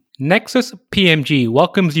Nexus PMG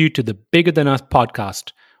welcomes you to the Bigger Than Us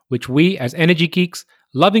podcast, which we as energy geeks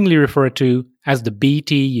lovingly refer to as the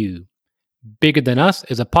BTU. Bigger Than Us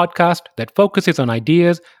is a podcast that focuses on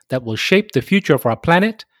ideas that will shape the future of our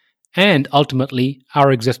planet and ultimately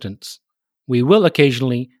our existence. We will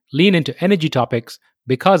occasionally lean into energy topics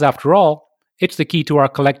because, after all, it's the key to our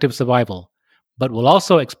collective survival. But we'll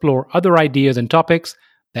also explore other ideas and topics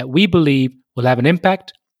that we believe will have an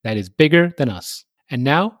impact that is bigger than us. And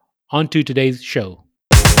now, on to today's show.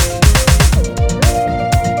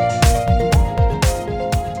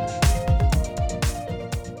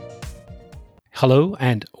 Hello,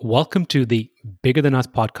 and welcome to the Bigger Than Us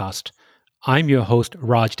podcast. I'm your host,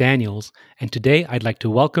 Raj Daniels, and today I'd like to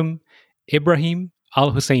welcome Ibrahim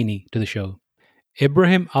Al Husseini to the show.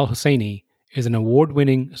 Ibrahim Al Husseini is an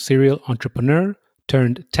award-winning serial entrepreneur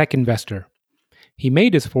turned tech investor. He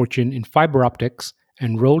made his fortune in fiber optics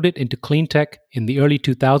and rolled it into clean tech in the early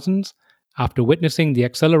 2000s after witnessing the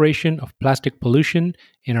acceleration of plastic pollution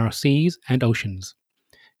in our seas and oceans.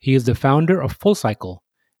 He is the founder of Full Cycle,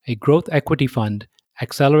 a growth equity fund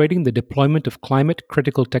accelerating the deployment of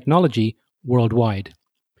climate-critical technology worldwide.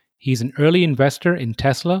 He's an early investor in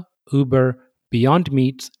Tesla, Uber, Beyond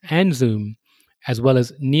Meats, and Zoom, as well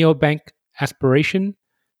as Neobank Aspiration,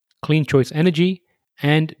 Clean Choice Energy,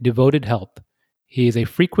 and Devoted Health. He is a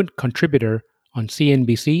frequent contributor on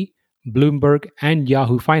CNBC, Bloomberg, and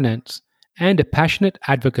Yahoo Finance, and a passionate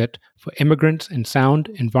advocate for immigrants and sound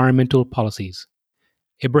environmental policies.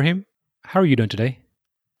 Ibrahim, how are you doing today?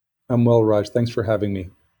 I'm well, Raj. Thanks for having me.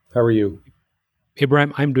 How are you?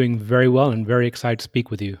 Ibrahim, I'm doing very well and very excited to speak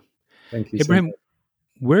with you. Thank you. Ibrahim,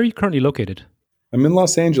 where are you currently located? I'm in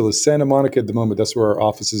Los Angeles, Santa Monica at the moment. That's where our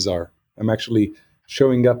offices are. I'm actually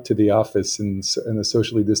showing up to the office in a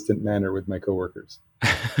socially distant manner with my coworkers.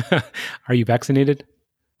 Are you vaccinated?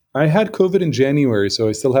 I had COVID in January, so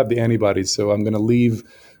I still have the antibodies. So I'm going to leave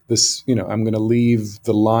this, I'm going to leave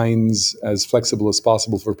the lines as flexible as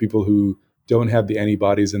possible for people who don't have the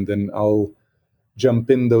antibodies, and then I'll jump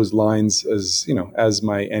in those lines as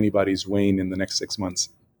my antibodies wane in the next 6 months.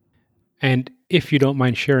 And if you don't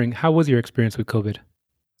mind sharing, how was your experience with COVID?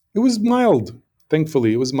 It was mild.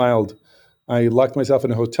 Thankfully, it was mild. I locked myself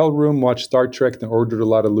in a hotel room, watched Star Trek, and ordered a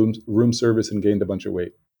lot of room service and gained a bunch of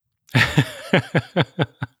weight.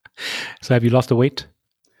 So have you lost the weight?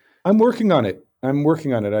 I'm working on it.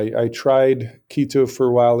 I tried keto for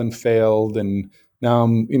a while and failed, and now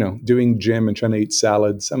I'm, doing gym and trying to eat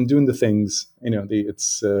salads. I'm doing the things,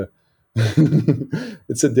 it's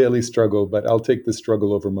it's a daily struggle, but I'll take the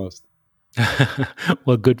struggle over most.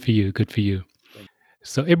 Well, good for you. Good for you.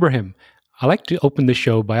 So, Ibrahim, I like to open the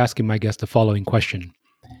show by asking my guest the following question.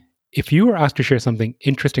 If you were asked to share something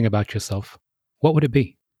interesting about yourself, what would it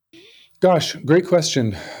be? Gosh, great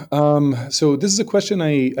question. So this is a question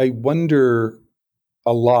I wonder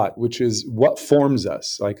a lot, which is what forms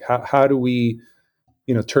us? Like, how do we,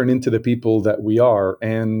 turn into the people that we are?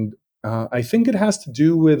 And I think it has to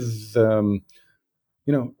do with,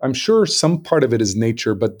 I'm sure some part of it is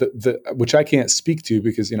nature, but the which I can't speak to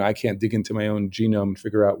because, I can't dig into my own genome and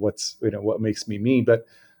figure out what makes me me. But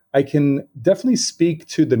I can definitely speak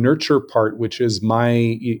to the nurture part, which is my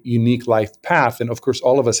unique life path. And of course,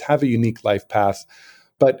 all of us have a unique life path.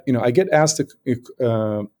 But, I get asked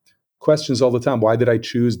questions all the time. Why did I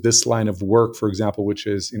choose this line of work, for example, which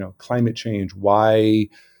is, climate change? Why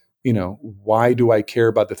do I care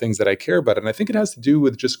about the things that I care about? And I think it has to do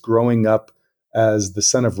with just growing up as the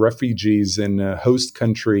son of refugees in a host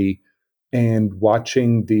country and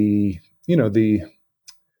watching the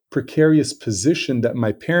precarious position that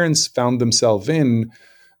my parents found themselves in,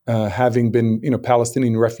 having been,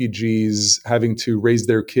 Palestinian refugees, having to raise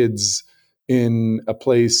their kids in a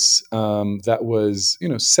place that was,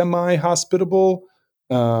 semi-hospitable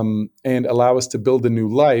and allow us to build a new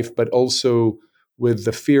life, but also with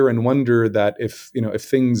the fear and wonder that if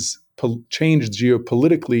things changed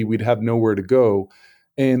geopolitically, we'd have nowhere to go.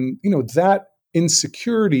 And, that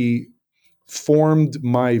insecurity formed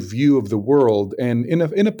my view of the world, and in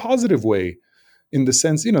a positive way, in the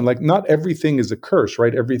sense, like not everything is a curse,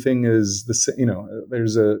 right? Everything is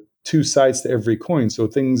there's two sides to every coin. So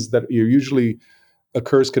things that are usually a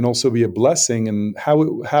curse can also be a blessing. And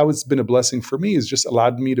how it's been a blessing for me is just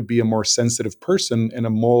allowed me to be a more sensitive person and a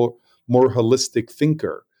more holistic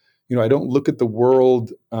thinker. I don't look at the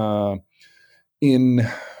world in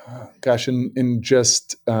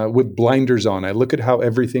just with blinders on. I look at how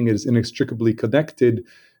everything is inextricably connected,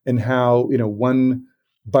 and how one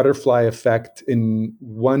butterfly effect in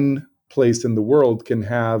one place in the world can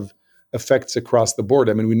have effects across the board.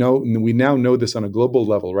 I mean, we now know this on a global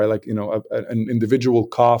level, right? Like an individual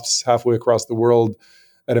coughs halfway across the world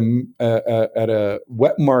at a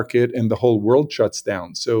wet market and the whole world shuts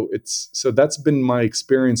down. So that's been my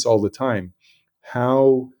experience all the time.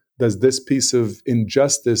 How does this piece of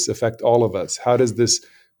injustice affect all of us? How does this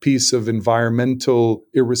piece of environmental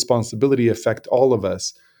irresponsibility affect all of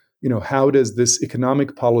us? How does this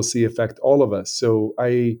economic policy affect all of us? So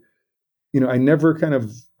I never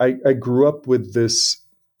I grew up with this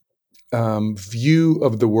view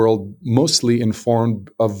of the world, mostly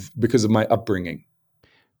informed of because of my upbringing.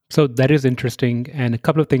 So that is interesting. And a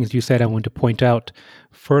couple of things you said I want to point out.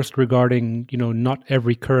 First, regarding, not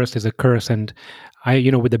every curse is a curse. And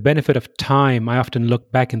with the benefit of time, I often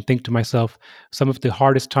look back and think to myself, some of the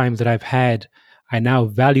hardest times that I've had, I now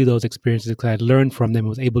value those experiences because I learned from them and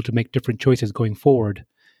was able to make different choices going forward.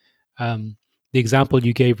 The example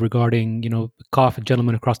you gave regarding, cough and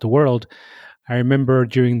gentlemen across the world, I remember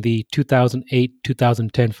during the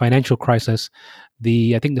 2008-2010 financial crisis,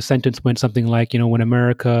 I think the sentence went something like, when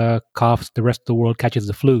America coughs, the rest of the world catches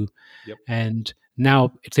the flu. Yep. And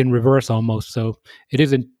now it's in reverse almost. So it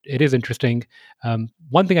is interesting.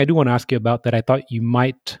 One thing I do want to ask you about that I thought you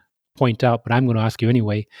might point out, but I'm going to ask you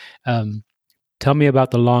anyway. Tell me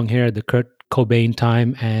about the long hair, the Kurt Cobain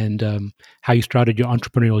time, and how you started your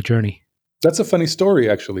entrepreneurial journey. That's a funny story,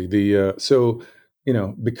 actually.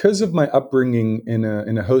 Because of my upbringing in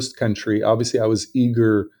a host country, obviously I was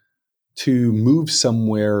eager to move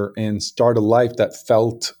somewhere and start a life that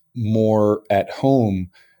felt more at home.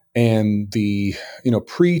 And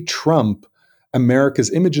pre-Trump,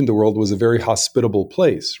 America's image in the world was a very hospitable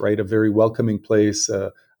place, right? A very welcoming place,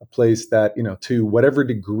 a place that, to whatever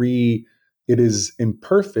degree it is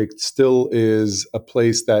imperfect, still is a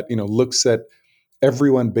place that, looks at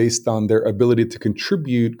everyone based on their ability to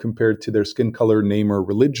contribute compared to their skin color, name, or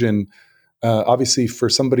religion. Obviously, for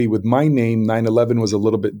somebody with my name, 9/11 was a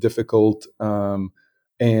little bit difficult.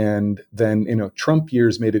 And then, Trump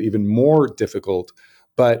years made it even more difficult.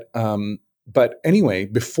 But anyway,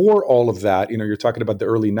 before all of that, you're talking about the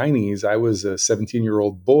early 90s, I was a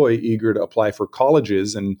 17-year-old boy eager to apply for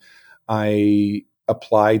colleges. And I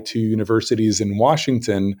applied to universities in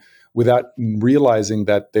Washington without realizing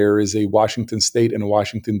that there is a Washington State and a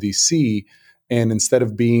Washington, D.C., and instead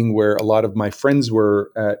of being where a lot of my friends were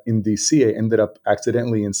in DC, I ended up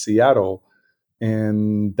accidentally in Seattle.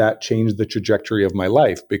 And that changed the trajectory of my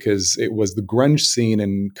life because it was the grunge scene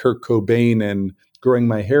and Kurt Cobain and growing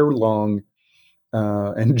my hair long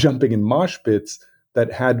and jumping in mosh pits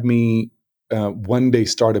that had me one day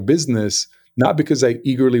start a business. Not because I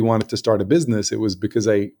eagerly wanted to start a business. It was because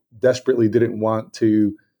I desperately didn't want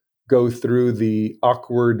to go through the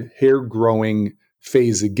awkward hair growing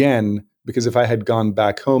phase again, because if I had gone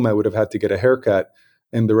back home, I would have had to get a haircut,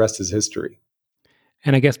 and the rest is history.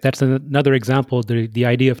 And I guess that's another example, the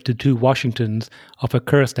idea of the two Washingtons, of a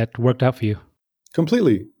curse that worked out for you.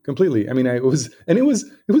 Completely. I mean, it was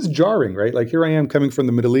jarring, right? Like here I am coming from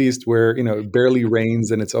the Middle East where, it barely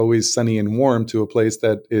rains and it's always sunny and warm, to a place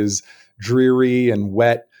that is dreary and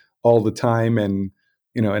wet all the time. And,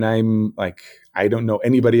 and I'm like, I don't know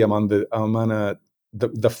anybody. I'm on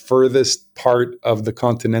the furthest part of the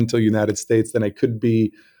continental United States than I could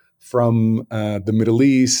be from the Middle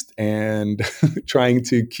East, and trying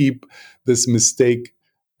to keep this mistake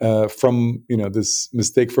this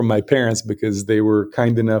mistake from my parents, because they were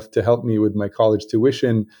kind enough to help me with my college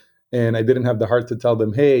tuition. And I didn't have the heart to tell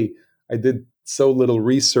them, hey, I did so little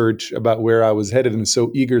research about where I was headed and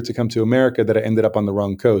so eager to come to America that I ended up on the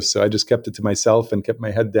wrong coast. So I just kept it to myself and kept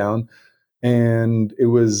my head down. And it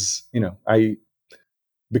was,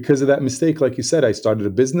 because of that mistake, like you said, I started a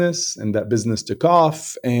business and that business took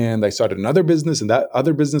off, and I started another business and that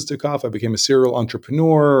other business took off. I became a serial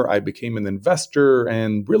entrepreneur. I became an investor,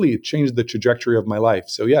 and really it changed the trajectory of my life.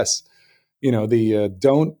 So yes, the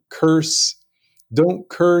don't curse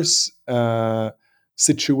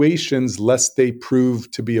situations lest they prove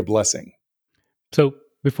to be a blessing. So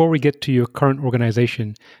before we get to your current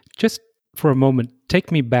organization, just for a moment, take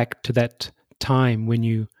me back to that time when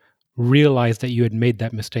you realized that you had made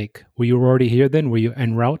that mistake. Were you already here then? Were you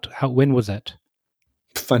en route? When was that?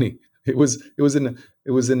 Funny. It was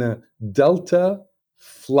in a Delta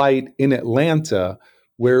flight in Atlanta,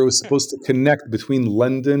 where it was supposed to connect between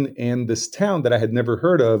London and this town that I had never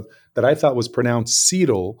heard of, that I thought was pronounced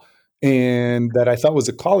Seattle, and that I thought was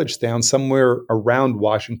a college town somewhere around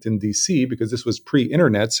Washington, D.C., because this was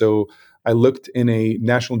pre-internet. So I looked in a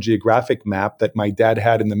National Geographic map that my dad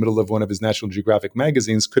had in the middle of one of his National Geographic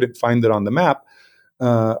magazines, couldn't find it on the map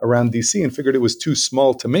around DC, and figured it was too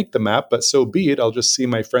small to make the map, but so be it. I'll just see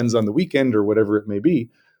my friends on the weekend or whatever it may be.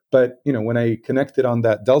 But, when I connected on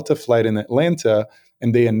that Delta flight in Atlanta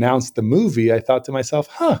and they announced the movie, I thought to myself,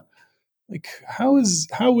 like how is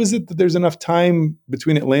it that there's enough time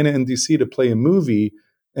between Atlanta and DC to play a movie?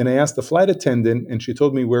 And I asked the flight attendant, and she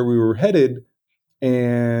told me where we were headed.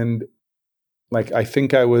 And like I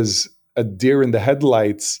think I was a deer in the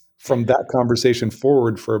headlights from that conversation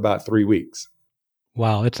forward for about 3 weeks.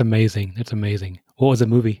 Wow, it's amazing. It's amazing. What was the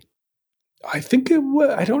movie? I think it was.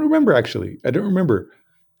 I don't remember actually. I don't remember.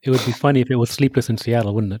 It would be funny if it was Sleepless in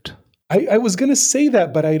Seattle, wouldn't it? I was gonna say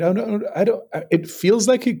that, but I don't know. I don't. It feels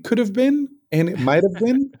like it could have been, and it might have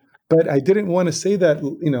been, but I didn't want to say that.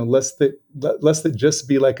 Lest it just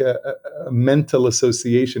be like a mental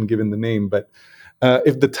association given the name. But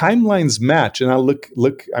if the timelines match, and I'll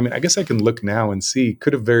look. I mean, I guess I can look now and see.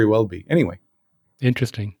 Could have very well be. Anyway,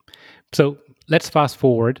 Interesting. So let's fast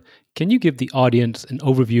forward. Can you give the audience an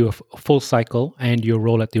overview of Full Cycle and your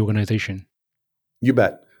role at the organization? you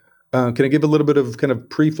bet. Can I give a little bit of kind of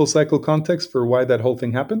pre-full cycle context for why that whole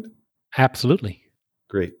thing happened? Absolutely.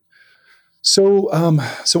 Great. So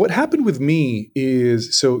what happened with me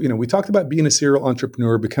is, we talked about being a serial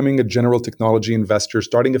entrepreneur, becoming a general technology investor,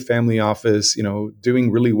 starting a family office,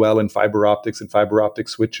 doing really well in fiber optics and fiber optic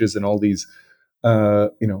switches and all these,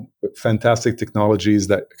 fantastic technologies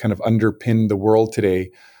that kind of underpin the world today.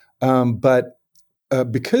 But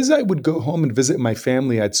because I would go home and visit my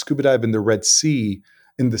family, I'd scuba dive in the Red Sea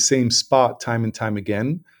in the same spot time and time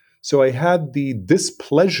again. So I had the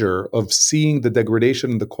displeasure of seeing the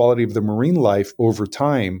degradation in the quality of the marine life over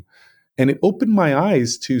time. And it opened my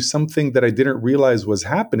eyes to something that I didn't realize was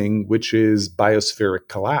happening, which is biospheric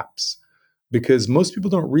collapse. Because most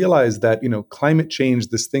people don't realize that, climate change,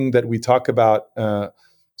 this thing that we talk about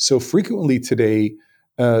so frequently today,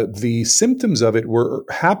 the symptoms of it were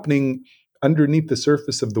happening underneath the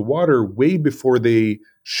surface of the water way before they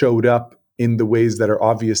showed up in the ways that are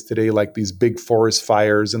obvious today, like these big forest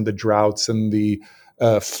fires and the droughts and the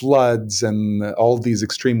floods and all these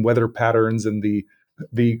extreme weather patterns and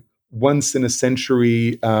the once in a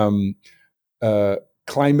century uh,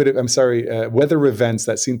 weather events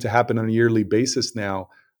that seem to happen on a yearly basis now.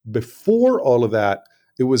 Before all of that,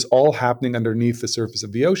 it was all happening underneath the surface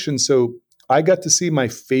of the ocean. So I got to see my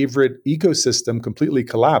favorite ecosystem completely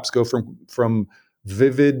collapse, go from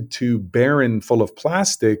vivid to barren, full of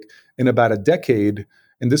plastic in about a decade.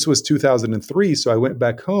 And this was 2003. So I went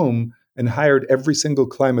back home and hired every single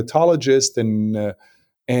climatologist and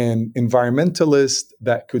environmentalist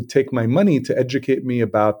that could take my money to educate me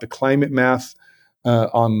about the climate math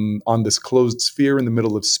on this closed sphere in the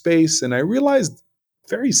middle of space. And I realized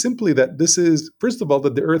very simply that this is, first of all,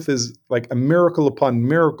 that the Earth is like a miracle upon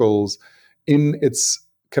miracles in its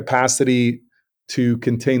capacity to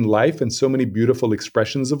contain life and so many beautiful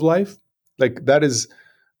expressions of life. Like that is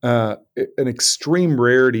an extreme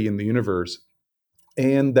rarity in the universe,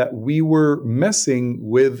 and that we were messing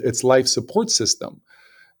with its life support system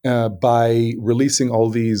by releasing all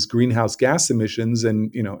these greenhouse gas emissions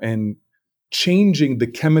and changing the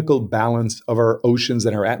chemical balance of our oceans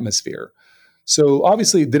and our atmosphere. So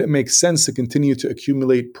obviously, it didn't make sense to continue to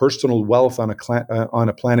accumulate personal wealth on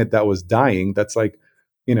a planet that was dying. That's like,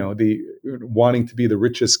 the wanting to be the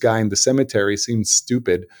richest guy in the cemetery seems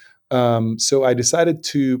stupid. So I decided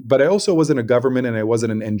to, but I also wasn't a government and I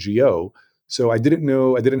wasn't an NGO. So I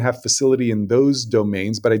didn't have facility in those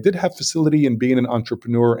domains, but I did have facility in being an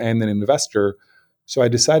entrepreneur and an investor. So I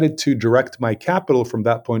decided to direct my capital from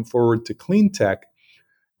that point forward to clean tech.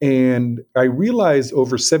 And I realized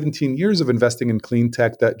over 17 years of investing in clean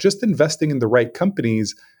tech that just investing in the right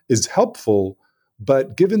companies is helpful,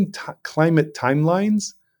 but given climate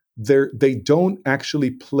timelines, they don't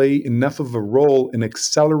actually play enough of a role in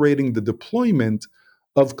accelerating the deployment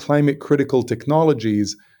of climate critical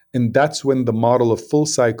technologies. And that's when the model of full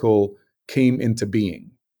cycle came into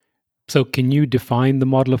being. So, can you define the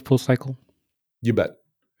model of Full Cycle? You bet.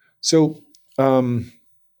 So, um,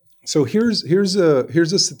 so here's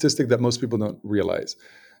a statistic that most people don't realize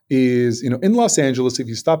is, in Los Angeles, if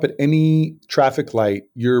you stop at any traffic light,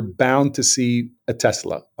 you're bound to see a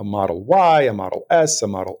Tesla, a Model Y, a Model S, a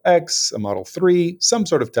Model X, a Model 3, some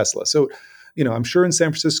sort of Tesla. So, I'm sure in San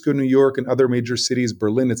Francisco, New York, and other major cities,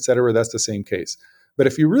 Berlin, et cetera, that's the same case. But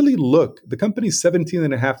if you really look, the company's 17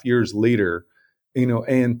 and a half years later,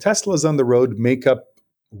 and Teslas on the road make up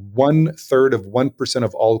 1/3 of 1%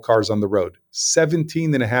 of all cars on the road,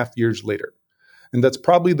 17 and a half years later. And that's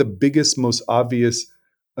probably the biggest, most obvious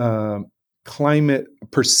uh,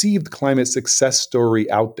 perceived climate success story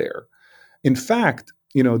out there. In fact,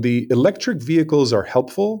 the electric vehicles are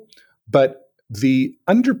helpful, but the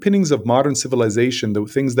underpinnings of modern civilization, the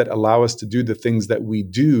things that allow us to do the things that we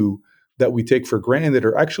do that we take for granted,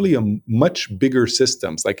 are actually much bigger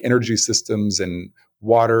systems like energy systems and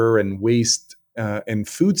water and waste and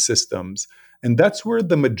food systems. And that's where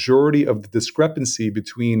the majority of the discrepancy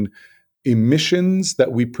between emissions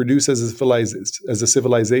that we produce as a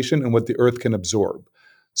civilization and what the earth can absorb.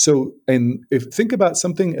 So, and if think about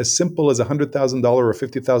something as simple as $100,000 or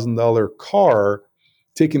 $50,000 car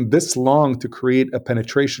taking this long to create a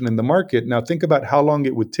penetration in the market. Now, think about how long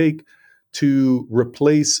it would take to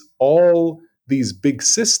replace all these big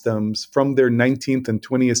systems from their 19th and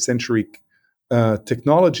 20th century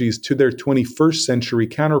technologies to their 21st century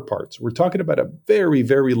counterparts. We're talking about a very,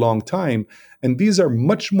 very long time. And these are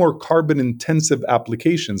much more carbon intensive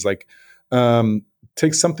applications. Like,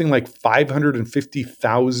 take something like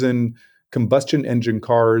 550,000 combustion engine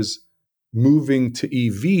cars moving to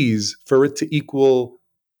EVs for it to equal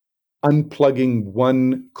unplugging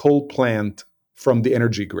one coal plant from the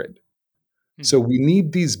energy grid. So we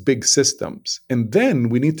need these big systems. And then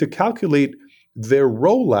we need to calculate their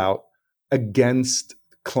rollout against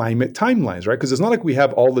climate timelines, right? Because it's not like we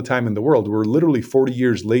have all the time in the world. We're literally 40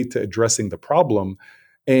 years late to addressing the problem.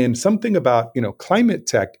 And something about, climate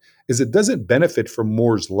tech is it doesn't benefit from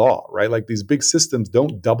Moore's law, right? Like these big systems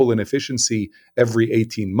don't double in efficiency every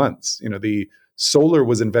 18 months. The solar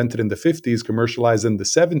was invented in the 50s, commercialized in the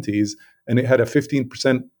 70s, and it had a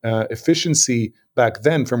 15% efficiency back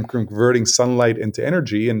then from converting sunlight into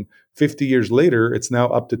energy. And 50 years later, it's now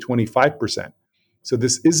up to 25%. So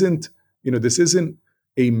this isn't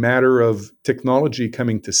a matter of technology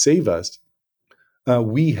coming to save us.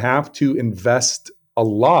 We have to invest a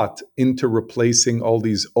lot into replacing all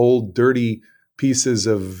these old, dirty pieces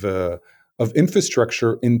of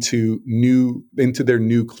infrastructure into their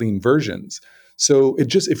new, clean versions. So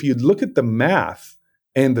if you look at the math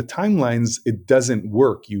and the timelines, it doesn't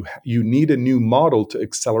work. You need a new model to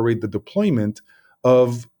accelerate the deployment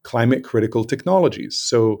of climate critical technologies.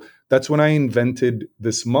 So that's when I invented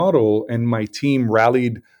this model, and my team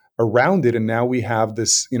rallied around it, and now we have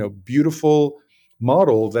this beautiful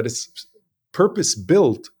model that is purpose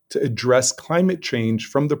built to address climate change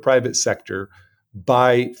from the private sector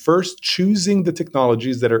by first choosing the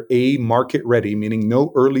technologies that are market ready, meaning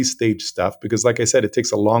no early stage stuff, because like I said, it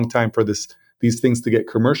takes a long time for these things to get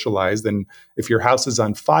commercialized. And if your house is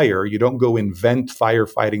on fire, you don't go invent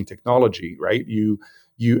firefighting technology, right? You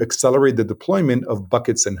accelerate the deployment of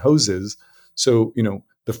buckets and hoses. So,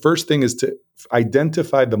 the first thing is to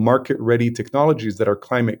identify the market ready technologies that are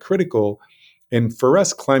climate critical. And for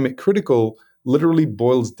us, climate critical literally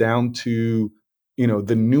boils down to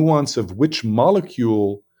the nuance of which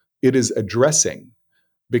molecule it is addressing.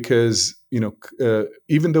 Because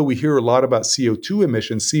even though we hear a lot about CO2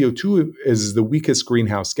 emissions, CO2 is the weakest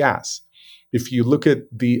greenhouse gas. If you look at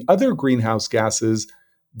the other greenhouse gases,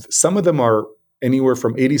 some of them are anywhere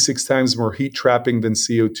from 86 times more heat trapping than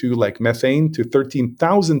CO2, like methane, to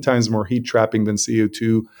 13,000 times more heat trapping than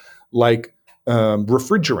CO2, like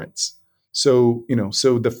refrigerants. So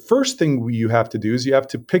the first thing you have to do is you have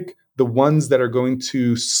to pick the ones that are going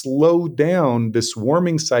to slow down this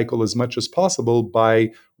warming cycle as much as possible by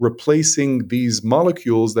replacing these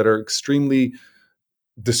molecules that are extremely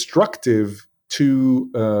destructive to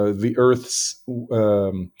the Earth's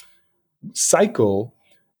cycle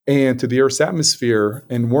and to the Earth's atmosphere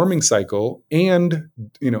and warming cycle. And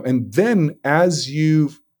then as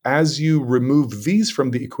you remove these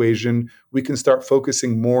from the equation, we can start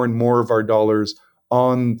focusing more and more of our dollars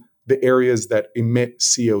on the areas that emit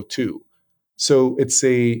CO2. So it's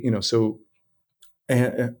so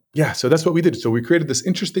that's what we did. So we created this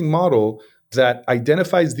interesting model that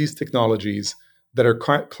identifies these technologies that are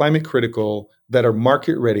climate critical, that are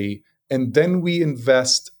market ready, and then we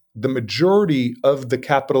invest the majority of the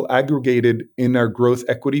capital aggregated in our growth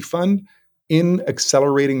equity fund in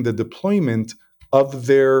accelerating the deployment of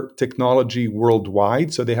their technology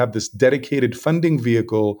worldwide. So they have this dedicated funding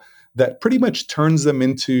vehicle that pretty much turns them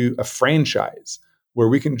into a franchise where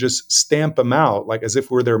we can just stamp them out like as if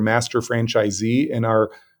we're their master franchisee, and our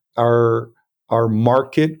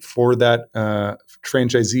market for that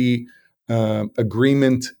franchisee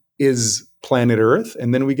agreement is planet Earth,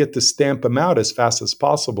 and then we get to stamp them out as fast as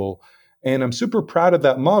possible. And I'm super proud of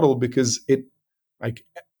that model because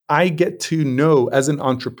I get to know as an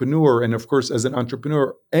entrepreneur, and of course, as an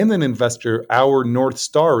entrepreneur and an investor, our North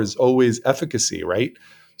Star is always efficacy, right?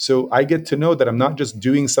 So I get to know that I'm not just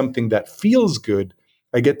doing something that feels good.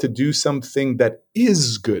 I get to do something that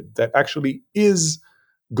is good, that actually is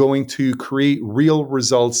going to create real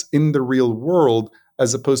results in the real world,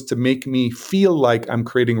 as opposed to make me feel like I'm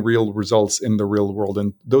creating real results in the real world.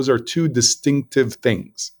 And those are two distinctive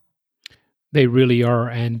things. They really are.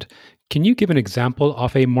 And can you give an example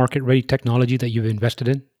of a market-ready technology that you've invested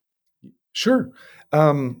in? Sure.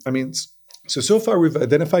 So far we've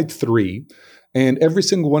identified three. And every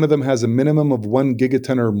single one of them has a minimum of 1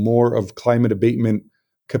 gigaton or more of climate abatement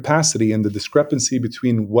capacity. And the discrepancy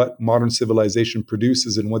between what modern civilization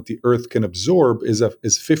produces and what the Earth can absorb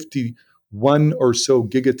is 51 or so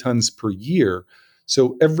gigatons per year.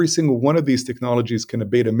 So every single one of these technologies can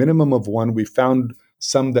abate a minimum of one. We found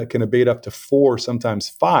some that can abate up to 4, sometimes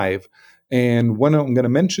 5. And one I'm going to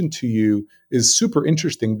mention to you is super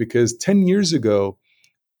interesting because 10 years ago,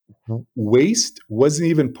 waste wasn't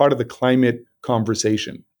even part of the climate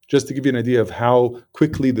conversation. Just to give you an idea of how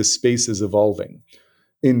quickly the space is evolving.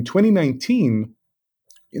 In 2019,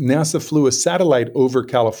 NASA flew a satellite over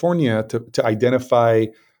California to identify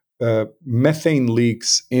methane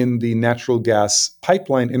leaks in the natural gas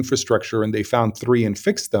pipeline infrastructure, and they found 3 and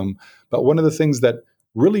fixed them. But one of the things that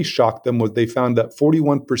really shocked them was they found that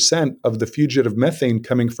 41% of the fugitive methane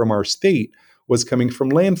coming from our state was coming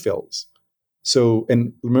from landfills. So,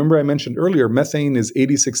 and remember I mentioned earlier, methane is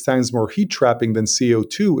 86 times more heat trapping than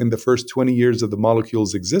CO2 in the first 20 years of the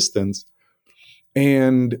molecule's existence.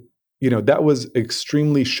 And, that was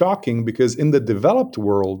extremely shocking because in the developed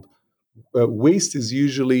world, waste is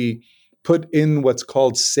usually put in what's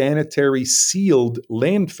called sanitary sealed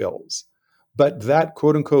landfills. But that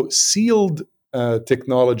quote unquote sealed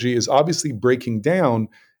technology is obviously breaking down,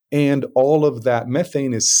 and all of that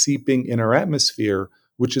methane is seeping in our atmosphere,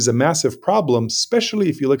 which is a massive problem, especially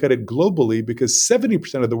if you look at it globally, because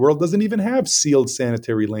 70% of the world doesn't even have sealed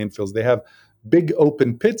sanitary landfills. They have big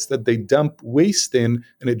open pits that they dump waste in,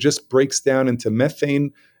 and it just breaks down into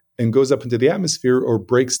methane and goes up into the atmosphere, or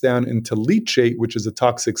breaks down into leachate, which is a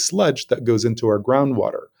toxic sludge that goes into our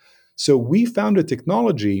groundwater. So we found a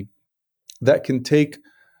technology that can take,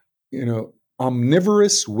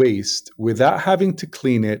 omnivorous waste without having to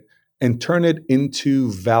clean it and turn it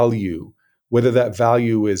into value, whether that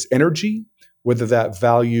value is energy, whether that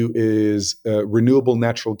value is renewable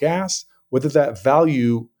natural gas, whether that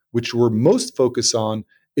value, which we're most focused on,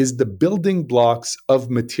 is the building blocks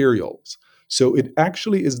of materials. So it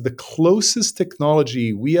actually is the closest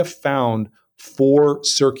technology we have found for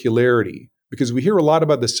circularity, because we hear a lot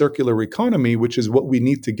about the circular economy, which is what we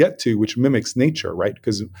need to get to, which mimics nature, right?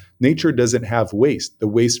 Because nature doesn't have waste. The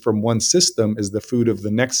waste from one system is the food of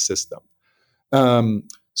the next system.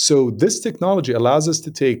 So this technology allows us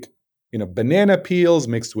to take, banana peels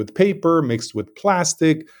mixed with paper, mixed with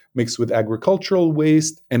plastic, mixed with agricultural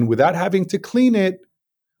waste, and without having to clean it,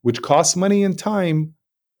 which costs money and time,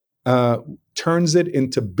 turns it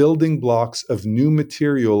into building blocks of new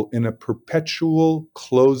material in a perpetual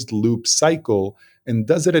closed loop cycle, and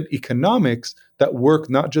does it at economics that work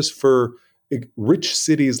not just for rich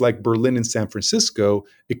cities like Berlin and San Francisco.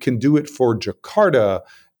 It can do it for Jakarta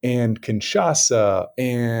and Kinshasa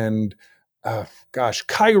and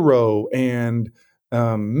Cairo and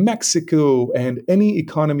Mexico and any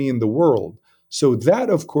economy in the world. So that,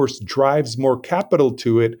 of course, drives more capital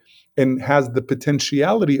to it and has the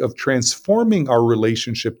potentiality of transforming our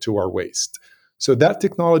relationship to our waste. So that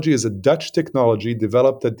technology is a Dutch technology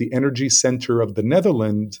developed at the Energy Center of the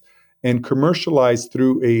Netherlands and commercialized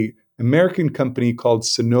through a American company called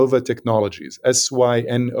Synova Technologies,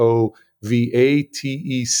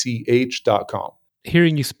 SYNOVATECH.com.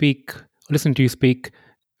 Hearing you speak, listening to you speak,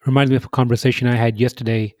 reminds me of a conversation I had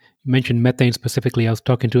yesterday. You mentioned methane specifically. I was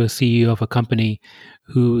talking to a CEO of a company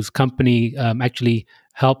whose company actually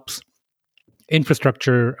helps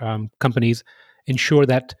infrastructure companies ensure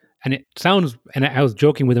that, and it sounds, and I was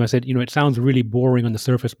joking with him, I said, it sounds really boring on the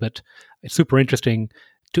surface, but it's super interesting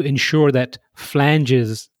to ensure that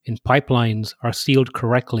flanges in pipelines are sealed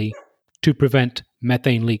correctly to prevent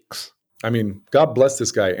methane leaks. I mean, God bless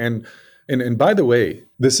this guy. And by the way,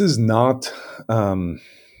 this is not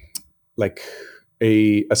like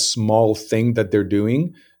a small thing that they're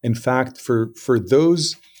doing. In fact, for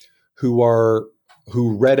those who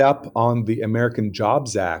read up on the American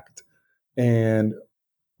Jobs Act, and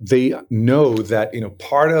they know that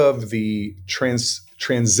part of the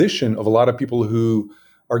transition of a lot of people who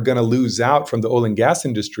are going to lose out from the oil and gas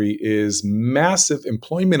industry is massive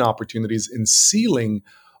employment opportunities in sealing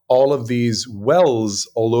all of these wells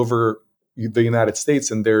all over the United States.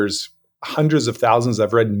 And there's hundreds of thousands,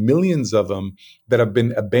 I've read millions of them, that have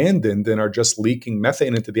been abandoned and are just leaking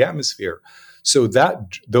methane into the atmosphere. So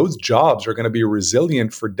that those jobs are going to be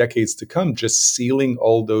resilient for decades to come, just sealing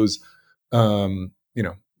all those, leaking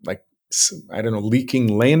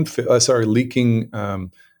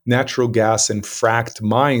natural gas and fracked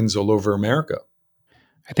mines all over America.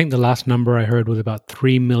 I think the last number I heard was about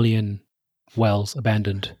 3 million wells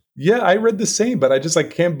abandoned. Yeah, I read the same, but I just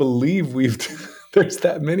can't believe we've There's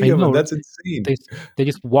that many I of them. know, right? That's insane. They they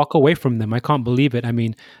just walk away from them. I can't believe it. I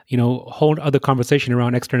mean, whole other conversation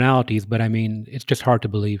around externalities, but I mean, it's just hard to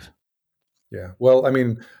believe. Yeah. Well, I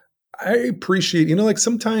mean, I appreciate, like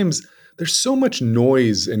sometimes there's so much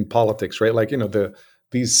noise in politics, right? Like,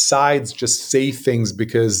 these sides just say things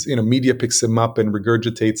because, media picks them up and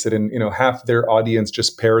regurgitates it, and, half their audience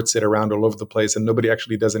just parrots it around all over the place and nobody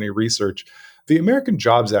actually does any research. The American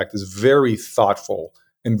Jobs Act is very thoughtful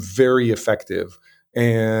and very effective.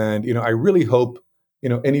 And, I really hope,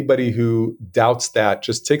 anybody who doubts that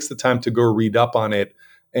just takes the time to go read up on it.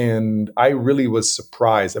 And I really was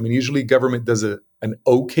surprised. I mean, usually government does an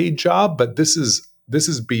okay job, but this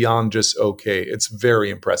is beyond just okay. It's very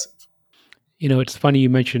impressive. It's funny you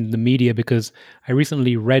mentioned the media because I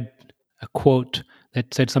recently read a quote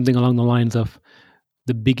that said something along the lines of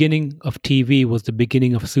the beginning of TV was the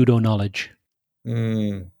beginning of pseudo knowledge.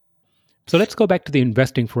 Mm. So let's go back to the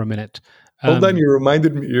investing for a minute. Hold on, Um, you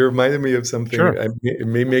reminded me of something. sure. It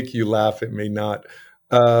may make you laugh. It may not.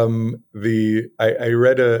 I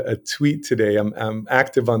read a tweet today. I'm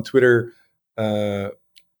active on Twitter. Uh,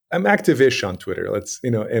 I'm active-ish on Twitter.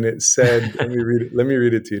 And it said, let me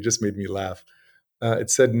read it to you. It just made me laugh. It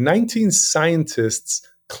said 19 scientists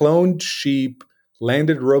cloned sheep,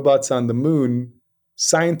 landed robots on the moon.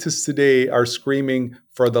 Scientists today are screaming,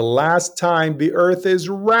 for the last time, the earth is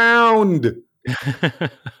round.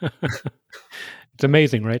 It's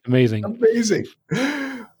amazing, right? Amazing. Amazing.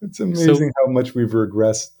 It's So amazing how much we've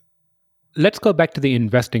regressed. let's go back to the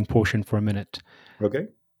investing portion for a minute. Okay.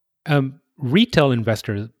 Retail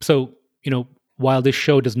investors. So, while this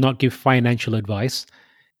show does not give financial advice,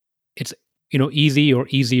 it's easy or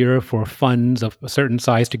easier for funds of a certain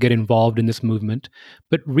size to get involved in this movement.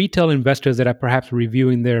 But retail investors that are perhaps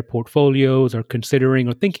reviewing their portfolios or considering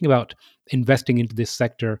or thinking about investing into this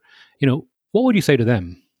sector, what would you say to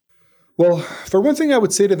them? Well, for one thing, I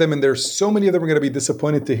would say to them, and there's so many of them are going to be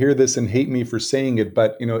disappointed to hear this and hate me for saying it,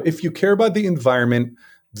 but if you care about the environment,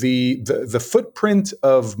 the footprint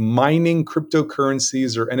of mining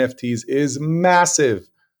cryptocurrencies or NFTs is massive.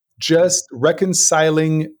 Just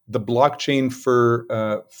reconciling the blockchain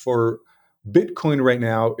for Bitcoin right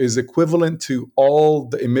now is equivalent to all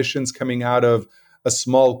the emissions coming out of a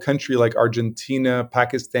small country like Argentina,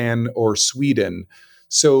 Pakistan, or Sweden.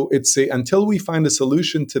 So until we find a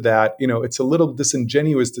solution to that, it's a little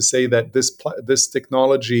disingenuous to say that this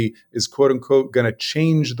technology is quote unquote going to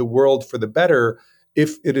change the world for the better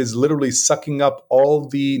if it is literally sucking up all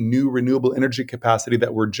the new renewable energy capacity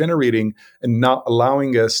that we're generating and not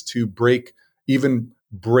allowing us to break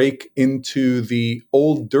into the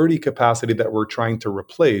old dirty capacity that we're trying to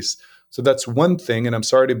replace. So that's one thing. And I'm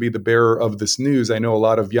sorry to be the bearer of this news. I know a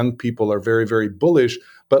lot of young people are very, very bullish,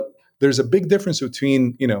 but there's a big difference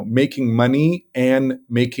between making money and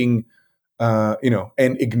making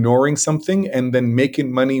and ignoring something, and then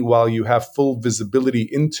making money while you have full visibility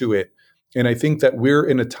into it. And I think that we're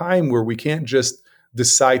in a time where we can't just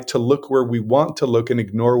decide to look where we want to look and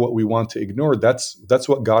ignore what we want to ignore. That's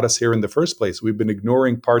what got us here in the first place. We've been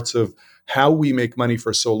ignoring parts of how we make money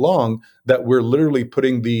for so long that we're literally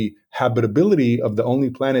putting the habitability of the only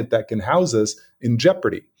planet that can house us in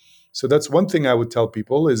jeopardy. So that's one thing I would tell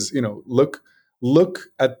people is, look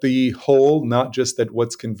at the whole, not just at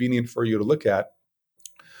what's convenient for you to look at.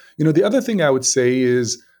 The other thing I would say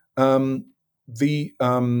is the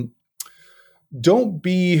don't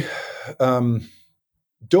be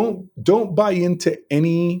don't buy into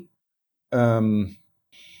any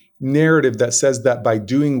narrative that says that by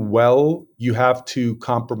doing well you have to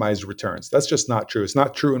compromise returns. That's just not true. It's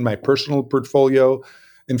not true in my personal portfolio.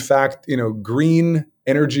 In fact, green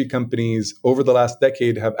energy companies over the last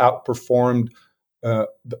decade have outperformed the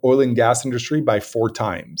oil and gas industry by 4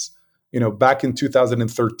 times. Back in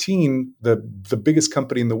 2013, the biggest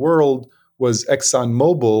company in the world was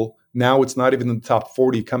ExxonMobil. Now it's not even in the top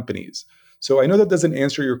 40 companies. So I know that doesn't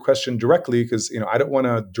answer your question directly because I don't want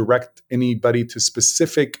to direct anybody to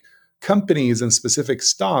specific companies and specific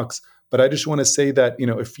stocks, but I just want to say that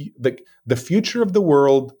if the future of the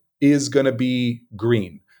world is going to be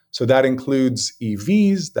green. So that includes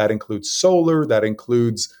EVs, that includes solar, that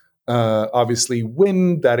includes obviously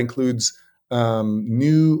wind, that includes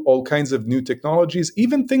all kinds of new technologies,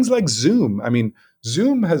 even things like Zoom. I mean,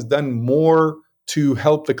 Zoom has done more to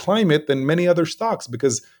help the climate than many other stocks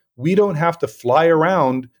because we don't have to fly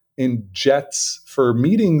around in jets for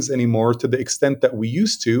meetings anymore to the extent that we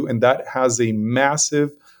used to. And that has a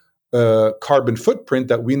massive carbon footprint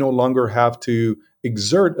that we no longer have to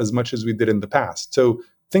exert as much as we did in the past. So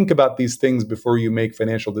think about these things before you make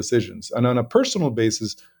financial decisions. And on a personal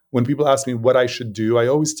basis, when people ask me what I should do, I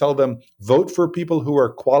always tell them vote for people who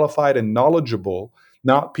are qualified and knowledgeable,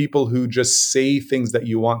 not people who just say things that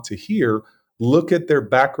you want to hear. Look at their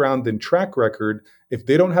background and track record. If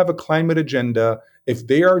they don't have a climate agenda, if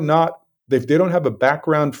they don't have a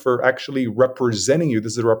background for actually representing you,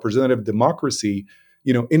 this is a representative democracy,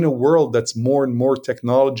 in a world that's more and more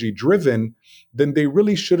technology driven, then they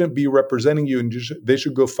really shouldn't be representing you, and they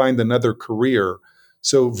should go find another career.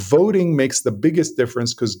 So voting makes the biggest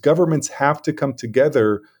difference because governments have to come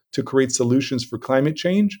together to create solutions for climate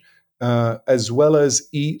change, as well as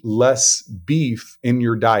eat less beef in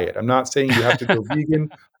your diet. I'm not saying you have to go vegan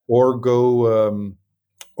or go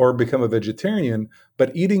or become a vegetarian,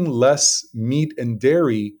 but eating less meat and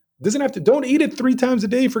dairy doesn't have to. Don't eat it 3 times a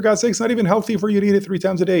day, for God's sake. It's not even healthy for you to eat it 3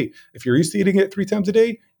 times a day. If you're used to eating it 3 times a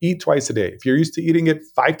day, eat twice a day. If you're used to eating it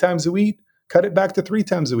 5 times a week, cut it back to 3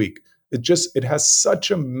 times a week. It has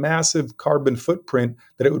such a massive carbon footprint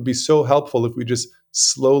that it would be so helpful if we just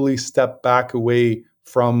slowly step back away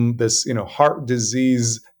from this, heart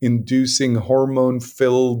disease inducing, hormone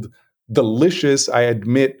filled, delicious, I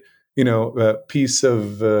admit, piece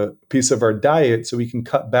of our diet, so we can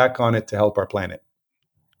cut back on it to help our planet.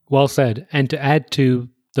 Well said. And to add to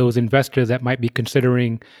those investors that might be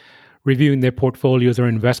considering reviewing their portfolios or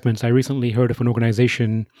investments, I recently heard of an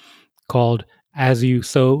organization called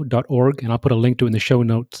asyousow.org, and I'll put a link to it in the show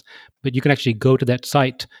notes. But you can actually go to that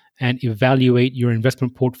site and evaluate your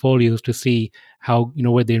investment portfolios to see how,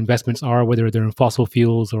 where the investments are, whether they're in fossil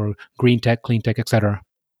fuels or green tech, clean tech, etc.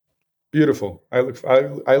 Beautiful. I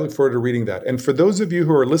look forward to reading that. And for those of you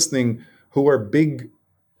who are listening, who are big,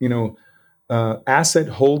 asset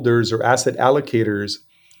holders or asset allocators,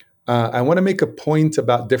 I want to make a point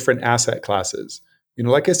about different asset classes.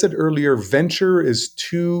 Like I said earlier, venture is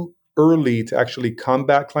too early to actually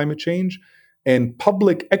combat climate change, and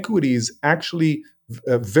public equities actually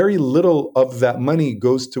very little of that money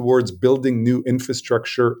goes towards building new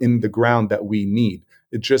infrastructure in the ground that we need.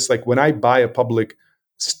 It's just like when I buy a public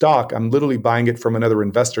stock, I'm literally buying it from another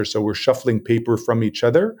investor. So we're shuffling paper from each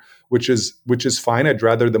other, which is fine. I'd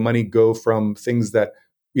rather the money go from things that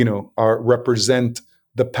represent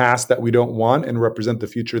the past that we don't want and represent the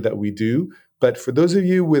future that we do. But for those of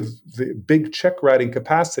you with the big check writing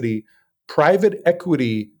capacity, private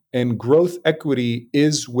equity and growth equity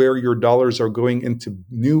is where your dollars are going into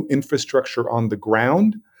new infrastructure on the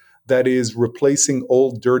ground that is replacing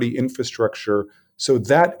old dirty infrastructure. So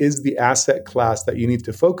that is the asset class that you need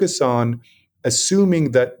to focus on,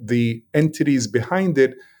 assuming that the entities behind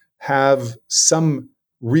it have some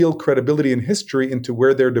real credibility and history into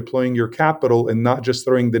where they're deploying your capital, and not just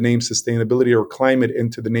throwing the name sustainability or climate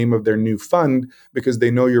into the name of their new fund because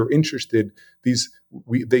they know you're interested.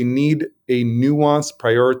 They need a nuanced,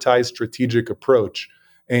 prioritized, strategic approach.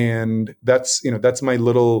 And that's my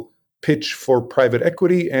little pitch for private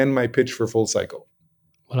equity and my pitch for full cycle.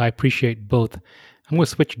 Well, I appreciate both. I'm going to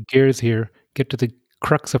switch gears here, get to the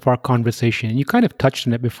crux of our conversation. And you kind of touched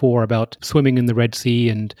on it before about swimming in the Red Sea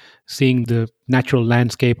and seeing the natural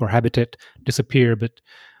landscape or habitat disappear. But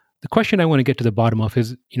the question I want to get to the bottom of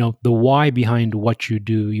is, the why behind what you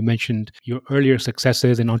do. You mentioned your earlier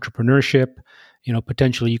successes in entrepreneurship.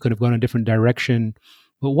 Potentially you could have gone a different direction.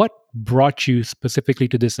 But what brought you specifically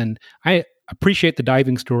to this? And I appreciate the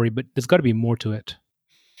diving story, but there's got to be more to it.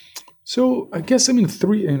 So I guess,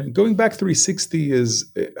 going back 360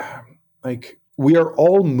 is like, we are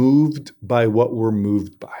all moved by what we're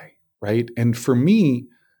moved by, right? And for me,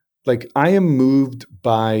 like, I am moved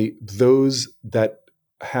by those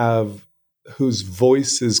whose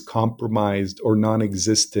voice is compromised or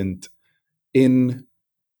non-existent in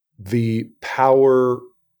the power,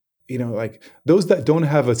 like those that don't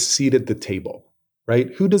have a seat at the table,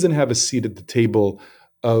 right? Who doesn't have a seat at the table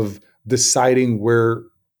of deciding where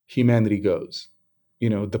humanity goes?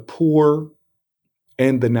 The poor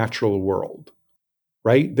and the natural world,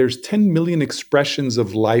 right? There's 10 million expressions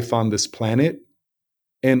of life on this planet,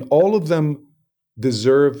 and all of them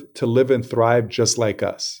deserve to live and thrive just like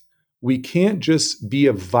us. We can't just be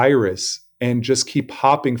a virus and just keep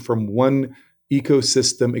hopping from one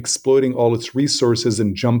ecosystem, exploiting all its resources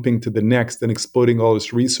and jumping to the next, and exploiting all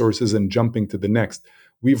its resources and jumping to the next.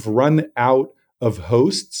 We've run out of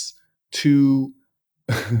hosts to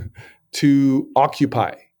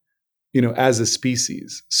occupy, as a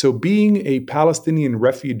species. So being a Palestinian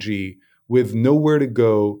refugee with nowhere to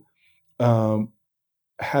go, I'm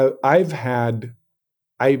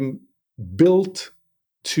built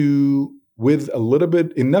with a little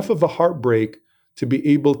bit, enough of a heartbreak to be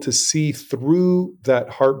able to see through that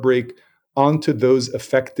heartbreak onto those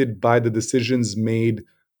affected by the decisions made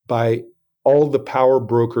by all the power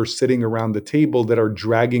brokers sitting around the table that are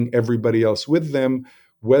dragging everybody else with them,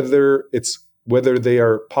 whether they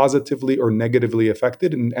are positively or negatively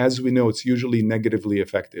affected. And as we know, it's usually negatively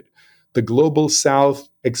affected. The global south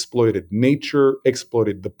exploited, nature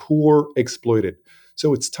exploited, the poor exploited.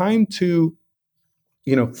 So it's time to,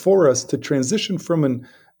 for us to transition from an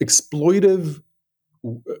exploitive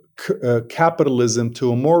capitalism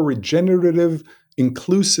to a more regenerative,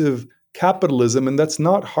 inclusive capitalism. And that's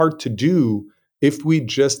not hard to do if we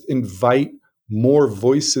just invite more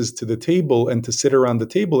voices to the table and to sit around the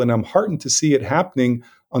table. And I'm heartened to see it happening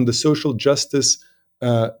on the social justice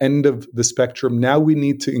end of the spectrum. Now we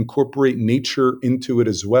need to incorporate nature into it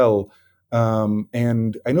as well.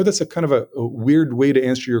 And I know that's a kind of a weird way to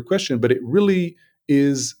answer your question, but it really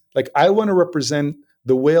is like I want to represent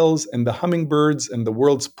the whales and the hummingbirds and the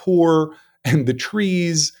world's poor and the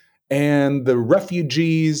trees and the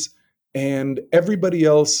refugees and everybody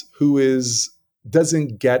else who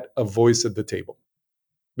doesn't get a voice at the table,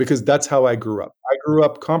 because that's how I grew up. I grew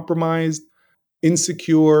up compromised,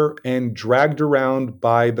 insecure, and dragged around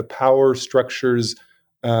by the power structures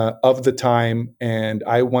of the time. And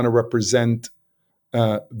I want to represent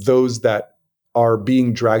those that are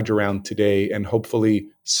being dragged around today and hopefully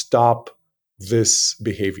stop this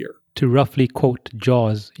behavior. To roughly quote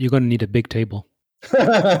Jaws, you're going to need a big table.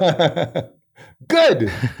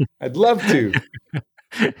 Good. I'd love to.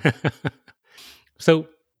 So,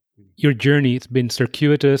 your journey, it's been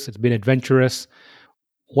circuitous, it's been adventurous.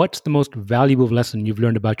 What's the most valuable lesson you've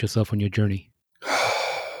learned about yourself on your journey?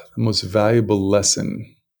 The most valuable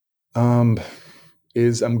lesson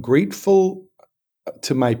is I'm grateful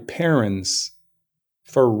to my parents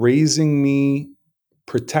for raising me,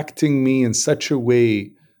 protecting me in such a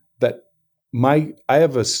way that I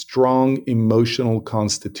have a strong emotional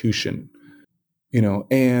constitution,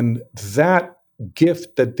 and that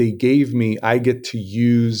gift that they gave me, I get to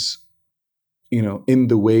use, in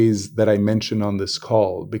the ways that I mentioned on this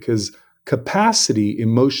call, because capacity,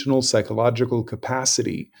 emotional, psychological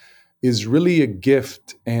capacity is really a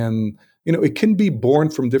gift. And, it can be born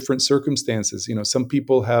from different circumstances. Some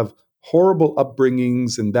people have horrible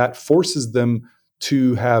upbringings and that forces them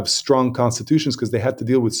to have strong constitutions because they had to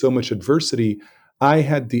deal with so much adversity. I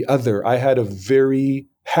had the other. I had have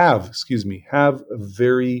a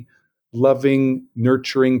very loving,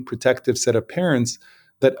 nurturing, protective set of parents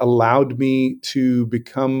that allowed me to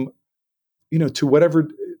become, to whatever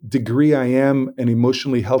degree I am, an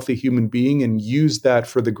emotionally healthy human being and use that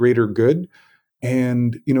for the greater good.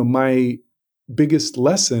 And, my biggest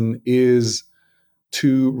lesson is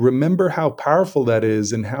to remember how powerful that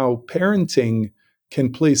is and how parenting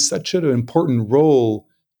can play such an important role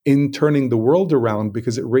in turning the world around,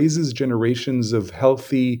 because it raises generations of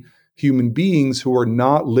healthy human beings who are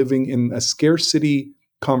not living in a scarcity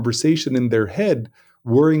conversation in their head,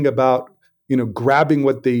 worrying about grabbing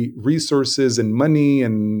what the resources and money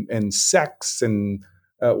and sex and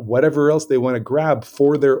whatever else they want to grab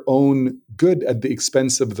for their own good at the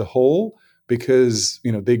expense of the whole, because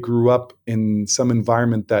they grew up in some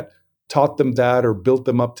environment that taught them that or built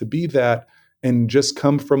them up to be that, and just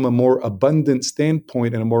come from a more abundant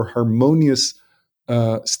standpoint and a more harmonious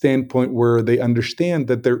standpoint where they understand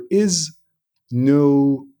that there is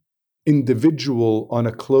no individual on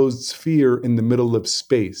a closed sphere in the middle of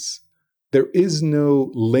space. There is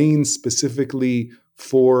no lane specifically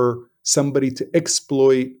for somebody to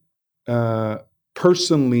exploit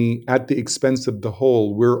personally at the expense of the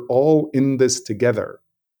whole. We're all in this together.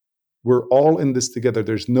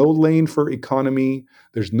 There's no lane for economy.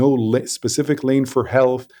 There's no specific lane for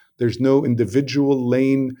health. There's no individual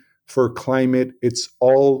lane for climate. It's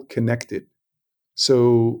all connected.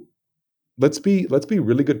 So let's be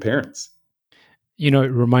really good parents. It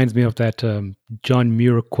reminds me of that John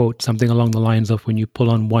Muir quote, something along the lines of, when you pull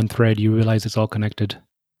on one thread, you realize it's all connected.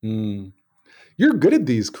 You're good at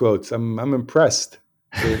these quotes. I'm impressed.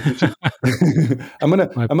 So I'm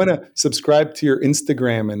gonna subscribe to your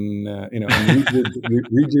Instagram and and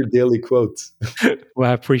read your daily quotes.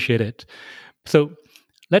 Well, I appreciate it. So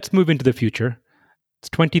let's move into the future. It's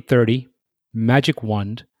 2030, magic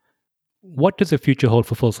wand. What does the future hold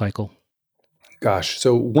for Full Cycle? Gosh,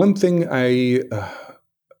 so one thing I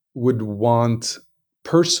would want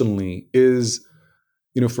personally is,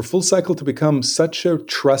 for Full Cycle to become such a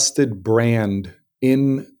trusted brand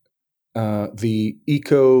in the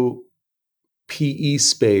eco PE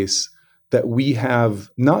space, that we have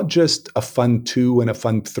not just a fund 2 and a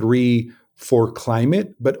fund 3 for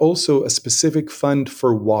climate, but also a specific fund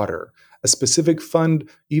for water, a specific fund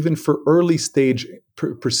even for early stage,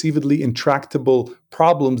 perceivedly intractable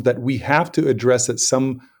problems that we have to address at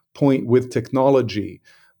some point with technology.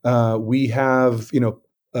 We have,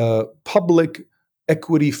 public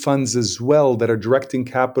equity funds as well that are directing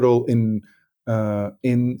capital in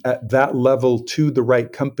at that level to the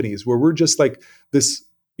right companies, where we're just like this,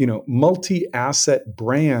 multi-asset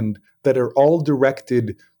brand that are all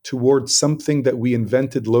directed towards something that we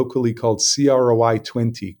invented locally called CROI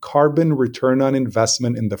 20, carbon return on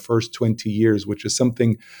investment in the first 20 years, which is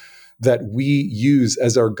something that we use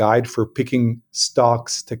as our guide for picking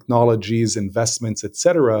stocks, technologies, investments,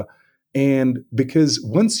 etc. And because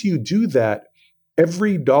once you do that,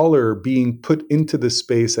 every dollar being put into the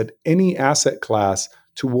space at any asset class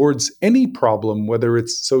towards any problem, whether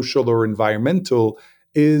it's social or environmental,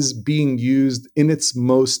 is being used in its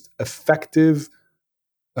most effective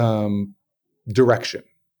direction.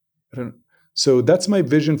 So that's my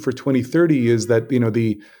vision for 2030, is that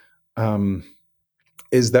um,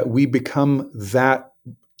 we become that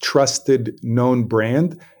trusted, known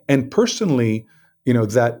brand. And personally,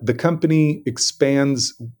 that the company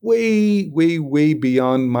expands way, way, way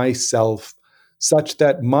beyond myself, such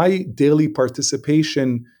that my daily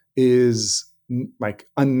participation is like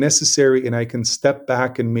unnecessary, and I can step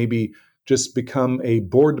back and maybe just become a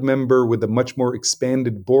board member with a much more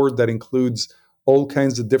expanded board that includes all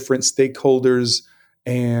kinds of different stakeholders,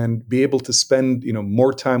 and be able to spend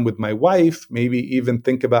more time with my wife, maybe even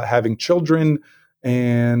think about having children,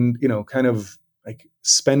 and kind of like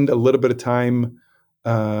spend a little bit of time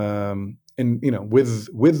and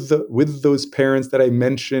with those parents that I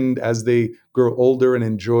mentioned as they grow older, and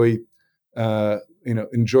enjoy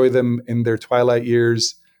them in their twilight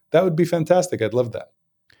years. That would be fantastic. I'd love that.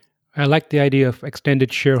 I like the idea of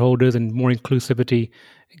extended shareholders and more inclusivity.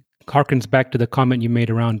 Harkens back to the comment you made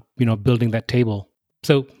around, building that table.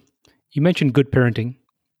 So you mentioned good parenting.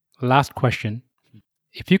 Last question.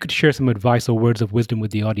 If you could share some advice or words of wisdom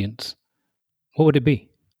with the audience, what would it be?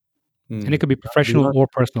 And it could be professional or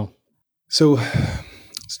personal. So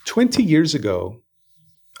 20 years ago,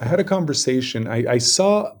 I had a conversation. I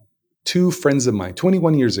saw two friends of mine,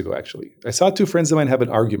 21 years ago, actually. I saw two friends of mine have an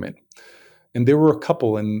argument. And they were a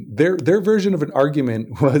couple, and their version of an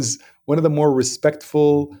argument was one of the more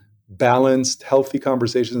respectful, balanced, healthy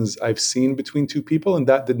conversations I've seen between two people. And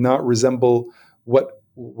that did not resemble what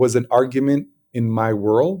was an argument in my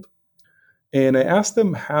world. And I asked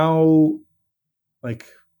them how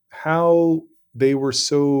they were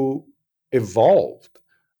so evolved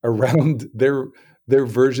around their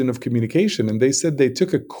version of communication. And they said they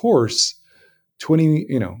took a course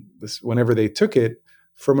 20, whenever they took it,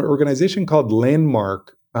 from an organization called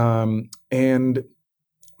Landmark. And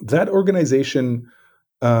that organization,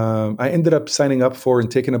 I ended up signing up for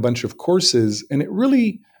and taking a bunch of courses. And it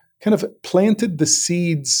really kind of planted the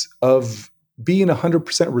seeds of being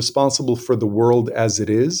 100% responsible for the world as it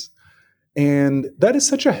is. And that is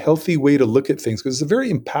such a healthy way to look at things, because it's a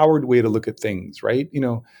very empowered way to look at things, right?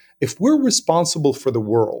 If we're responsible for the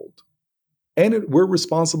world, and we're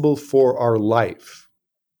responsible for our life,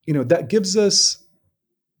 that gives us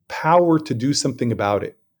power to do something about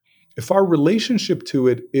it. If our relationship to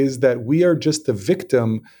it is that we are just a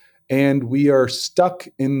victim, and we are stuck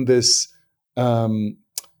in this,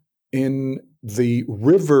 in the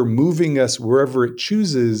river moving us wherever it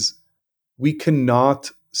chooses, we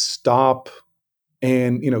cannot stop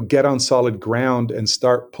and get on solid ground and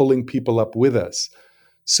start pulling people up with us.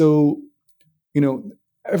 So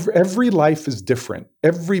every life is different.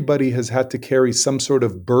 Everybody has had to carry some sort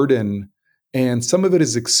of burden, and some of it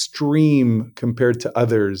is extreme compared to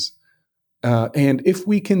others. And if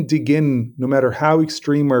we can dig in, no matter how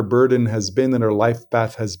extreme our burden has been and our life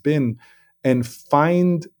path has been, and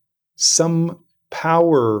find some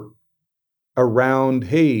power around,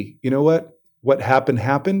 hey, you know what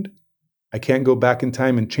happened. I can't go back in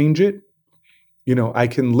time and change it. I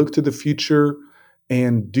can look to the future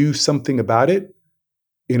and do something about it.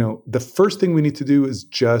 The first thing we need to do is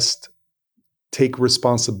just take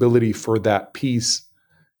responsibility for that piece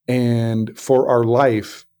and for our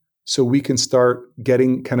life, so we can start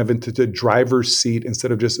getting kind of into the driver's seat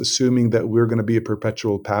instead of just assuming that we're going to be a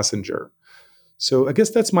perpetual passenger. So I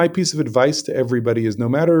guess that's my piece of advice to everybody, is no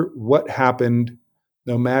matter what happened,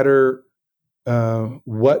 no matter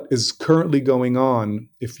what is currently going on,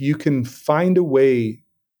 if you can find a way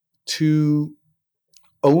to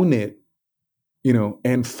own it,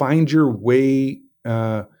 and find your way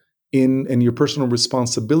in, and your personal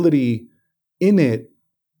responsibility in it,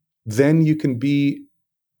 then you can be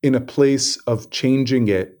in a place of changing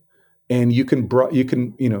it, and you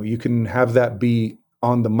can have that be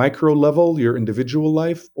on the micro level, your individual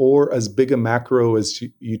life, or as big a macro as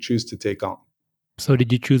you choose to take on. So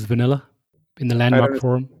did you choose vanilla in the I Landmark don't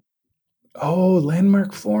forum? Oh,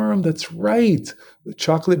 Landmark Forum. That's right. The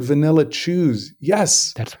chocolate vanilla chews.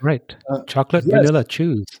 Yes. That's right. Uh, Chocolate yes. vanilla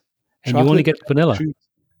chews. And you only Chocolate get vanilla vanilla. chews.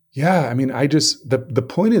 Yeah. I mean, the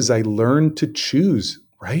point is I learned to choose,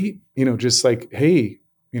 right? Just like, hey,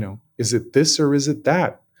 is it this or is it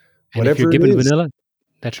that? And if you're Whatever it given is, vanilla,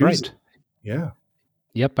 that's choose it. right. Yeah.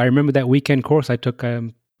 Yep, I remember that weekend course I took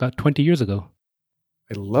about 20 years ago.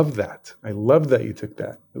 I love that. I love that you took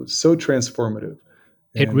that. It was so transformative.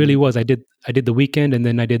 It really And was. I did the weekend, and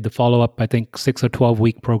then I did the follow-up, I think 6 or 12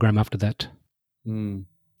 week program after that. mm,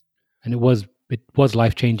 And it was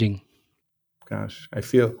life-changing. gosh, I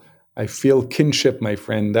feel kinship, my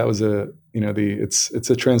friend. That was it's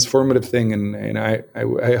a transformative thing, and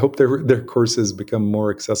I hope their courses become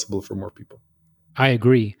more accessible for more people. I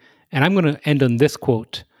agree. And I'm going to end on this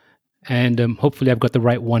quote, and hopefully I've got the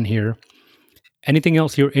right one here. Anything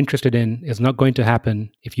else you're interested in is not going to happen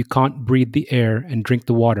if you can't breathe the air and drink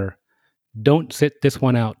the water. Don't sit this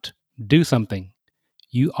one out. Do something.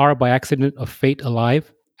 You are by accident of fate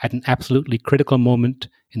alive at an absolutely critical moment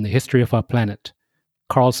in the history of our planet.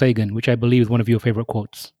 Carl Sagan, which I believe is one of your favorite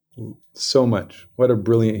quotes. So much. What a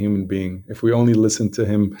brilliant human being. If we only listened to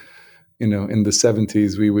him, in the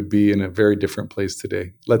 70s, we would be in a very different place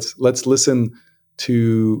today. Let's listen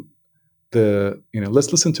to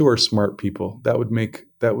let's listen to our smart people.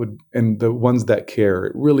 And the ones that care.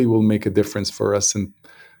 It really will make a difference for us. And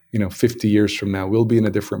 50 years from now, we'll be in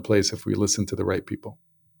a different place if we listen to the right people.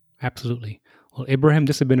 Absolutely. Well, Abraham,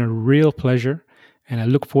 this has been a real pleasure, and I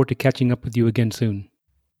look forward to catching up with you again soon.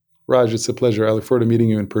 Raj, it's a pleasure. I look forward to meeting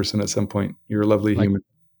you in person at some point. You're a lovely human.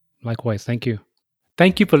 Likewise, thank you.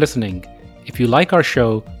 Thank you for listening. If you like our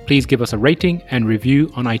show, please give us a rating and review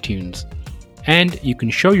on iTunes. And you can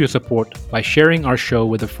show your support by sharing our show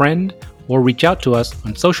with a friend or reach out to us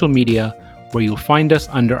on social media, where you'll find us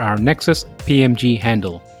under our Nexus PMG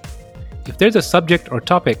handle. If there's a subject or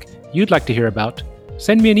topic you'd like to hear about,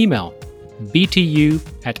 send me an email,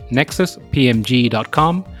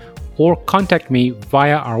 btu@nexuspmg.com, or contact me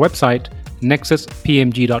via our website,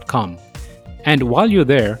 nexuspmg.com. And while you're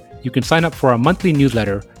there, you can sign up for our monthly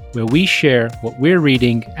newsletter, where we share what we're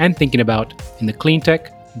reading and thinking about in the clean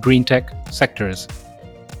tech, green tech sectors.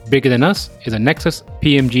 Bigger Than Us is a Nexus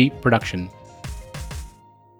PMG production.